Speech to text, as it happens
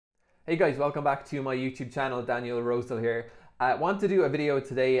Hey guys, welcome back to my YouTube channel. Daniel Rosehill here. I want to do a video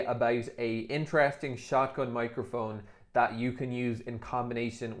today about a interesting shotgun microphone that you can use in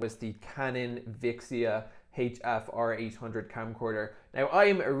combination with the Canon Vixia HF R800 camcorder. Now,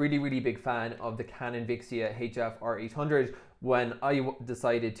 I'm a really big fan of the Canon Vixia HF R800. When I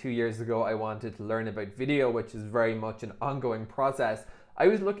decided 2 years ago I wanted to learn about video, which is very much an ongoing process, I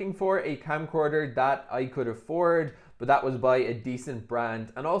was looking for a camcorder that I could afford, but that was by a decent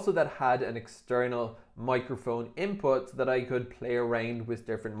brand and also that had an external microphone input so that I could play around with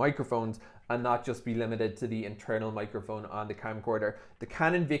different microphones and not just be limited to the internal microphone on the camcorder. The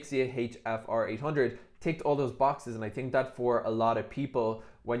Canon Vixia HF R800 ticked all those boxes, and I think that for a lot of people,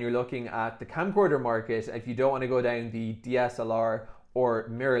 when you're looking at the camcorder market, if you don't want to go down the DSLR or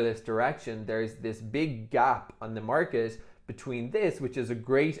mirrorless direction, there's this big gap on the market between this, which is a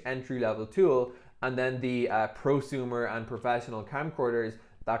great entry-level tool, and then the prosumer and professional camcorders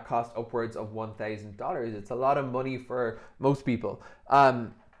that cost upwards of $1,000. It's a lot of money for most people.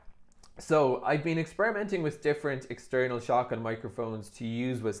 So I've been experimenting with different external shotgun microphones to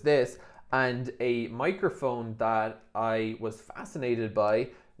use with this, and a microphone that I was fascinated by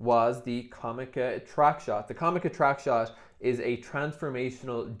was the Comica Traxshot. The Comica Traxshot is a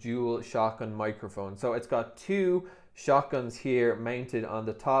transformational dual shotgun microphone. So it's got two shotguns here mounted on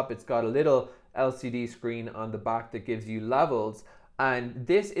the top. It's got a little LCD screen on the back that gives you levels, and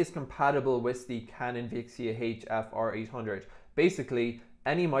this is compatible with the Canon Vixia HF R800. Basically,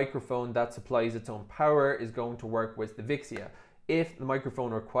 any microphone that supplies its own power is going to work with the Vixia. If the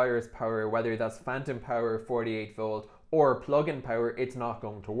microphone requires power, whether that's phantom power, 48 volt, or plug-in power, it's not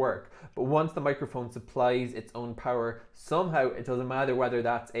going to work. But once the microphone supplies its own power, somehow, it doesn't matter whether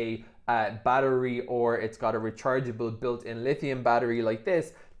that's a battery or it's got a rechargeable built-in lithium battery like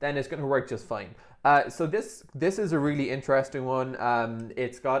this, then it's going to work just fine. So this is a really interesting one.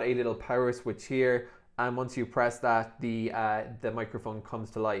 It's got a little power switch here, and once you press that, the microphone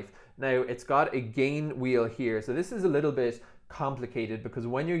comes to life. Now, it's got a gain wheel here, so this is a little bit complicated because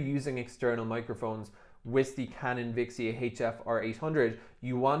when you're using external microphones with the Canon Vixia HF R800,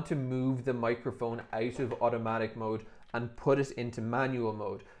 you want to move the microphone out of automatic mode and put it into manual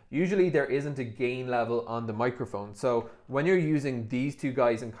mode. Usually there isn't a gain level on the microphone, so when you're using these two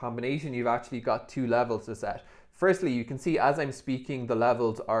guys in combination, you've actually got two levels to set. Firstly, you can see as I'm speaking, the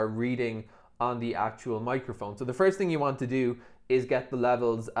levels are reading on the actual microphone. So the first thing you want to do is get the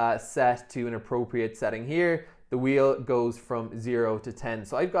levels set to an appropriate setting here. The wheel goes from 0 to 10.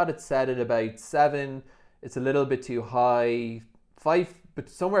 So I've got it set at about 7. It's a little bit too high. 5, but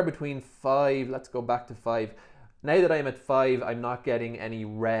somewhere between 5. Let's go back to 5. Now that I'm at 5, I'm not getting any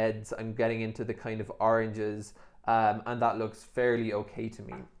reds. I'm getting into the kind of oranges, and that looks fairly okay to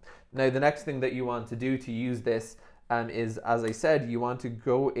me. Now, the next thing that you want to do to use this is, as I said, you want to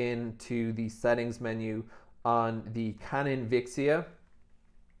go into the settings menu on the Canon Vixia,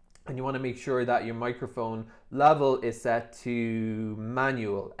 and you want to make sure that your microphone level is set to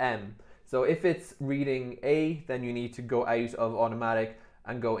manual, M. So if it's reading A, then you need to go out of automatic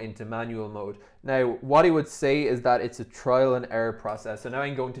and go into manual mode. Now, what I would say is that it's a trial and error process. So now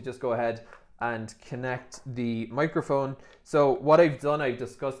I'm going to just go ahead and connect the microphone. So what I've done, I've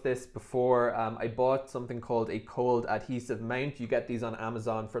discussed this before. I bought something called a cold adhesive mount. You get these on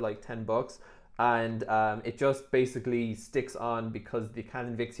Amazon for like 10 bucks. And it just basically sticks on because the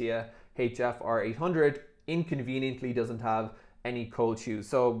Canon Vixia HF R800 inconveniently doesn't have any cold shoes.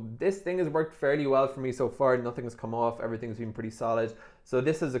 So this thing has worked fairly well for me so far. Nothing has come off, everything's been pretty solid. So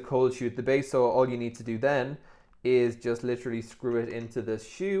this is a cold shoe at the base, so all you need to do then is just literally screw it into this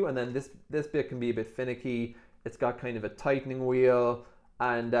shoe, and then this bit can be a bit finicky. It's got kind of a tightening wheel,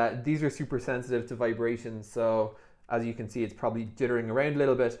 and these are super sensitive to vibrations, so as you can see, it's probably jittering around a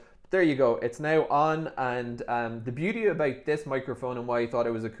little bit. There you go, it's now on, and the beauty about this microphone and why I thought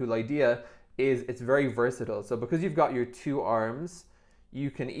it was a cool idea is it's very versatile. So because you've got your two arms, you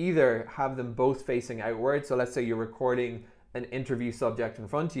can either have them both facing outward, so let's say you're recording an interview subject in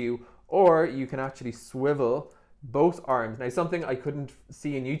front of you, or you can actually swivel both arms. Now, something I couldn't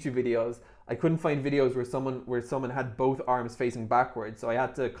see in YouTube videos, I couldn't find videos where someone had both arms facing backwards, so I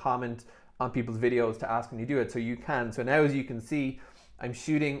had to comment on people's videos to ask them to do it, so you can. So now, as you can see, I'm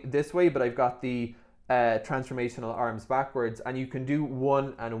shooting this way, but I've got the transformational arms backwards, and you can do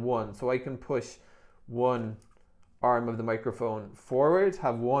 1 and 1. So I can push one arm of the microphone forward,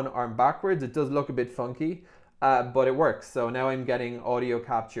 have one arm backwards. It does look a bit funky, but it works. So now I'm getting audio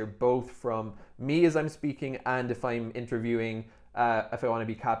capture both from me as I'm speaking and if I'm interviewing, if I want to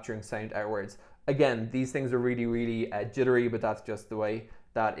be capturing sound outwards. Again, these things are really jittery, but that's just the way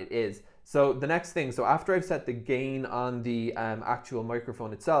that it is. So the next thing, so after I've set the gain on the actual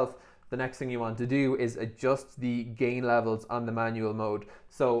microphone itself, the next thing you want to do is adjust the gain levels on the manual mode.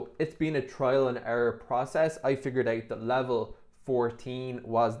 So it's been a trial and error process. I figured out that level 14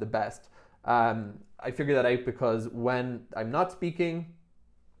 was the best. I figured that out because when I'm not speaking,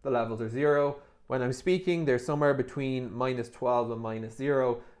 the levels are 0. When I'm speaking, they're somewhere between -12 and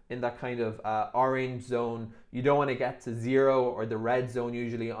 -0 in that kind of orange zone. You don't want to get to 0 or the red zone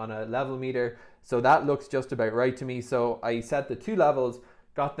usually on a level meter. So that looks just about right to me. So I set the 2 levels,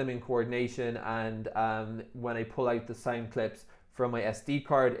 got them in coordination, and when I pull out the sound clips from my SD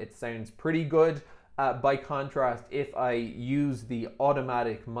card, it sounds pretty good. By contrast, if I use the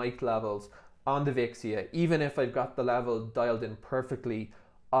automatic mic levels on the Vixia, even if I've got the level dialed in perfectly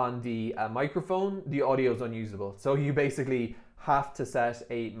on the microphone, the audio is unusable. So you basically have to set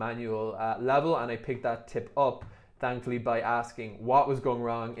a manual level, and I picked that tip up thankfully by asking what was going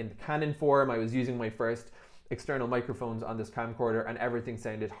wrong in the Canon forum. I was using my first external microphones on this camcorder and everything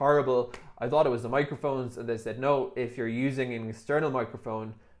sounded horrible. I thought it was the microphones, and they said no, if you're using an external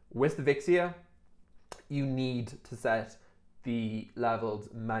microphone with the Vixia, you need to set the levels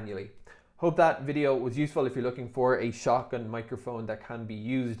manually. Hope that video was useful if you're looking for a shotgun microphone that can be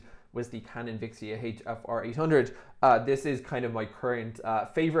used with the Canon Vixia HF R800. This is kind of my current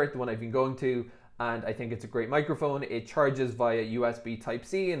favorite, the one I've been going to, and I think it's a great microphone. It charges via USB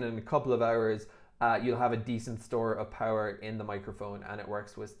Type-C, and in a couple of hours you'll have a decent store of power in the microphone, and it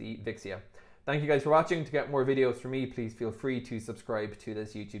works with the Vixia. Thank you guys for watching. To get more videos from me, please feel free to subscribe to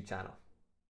this YouTube channel.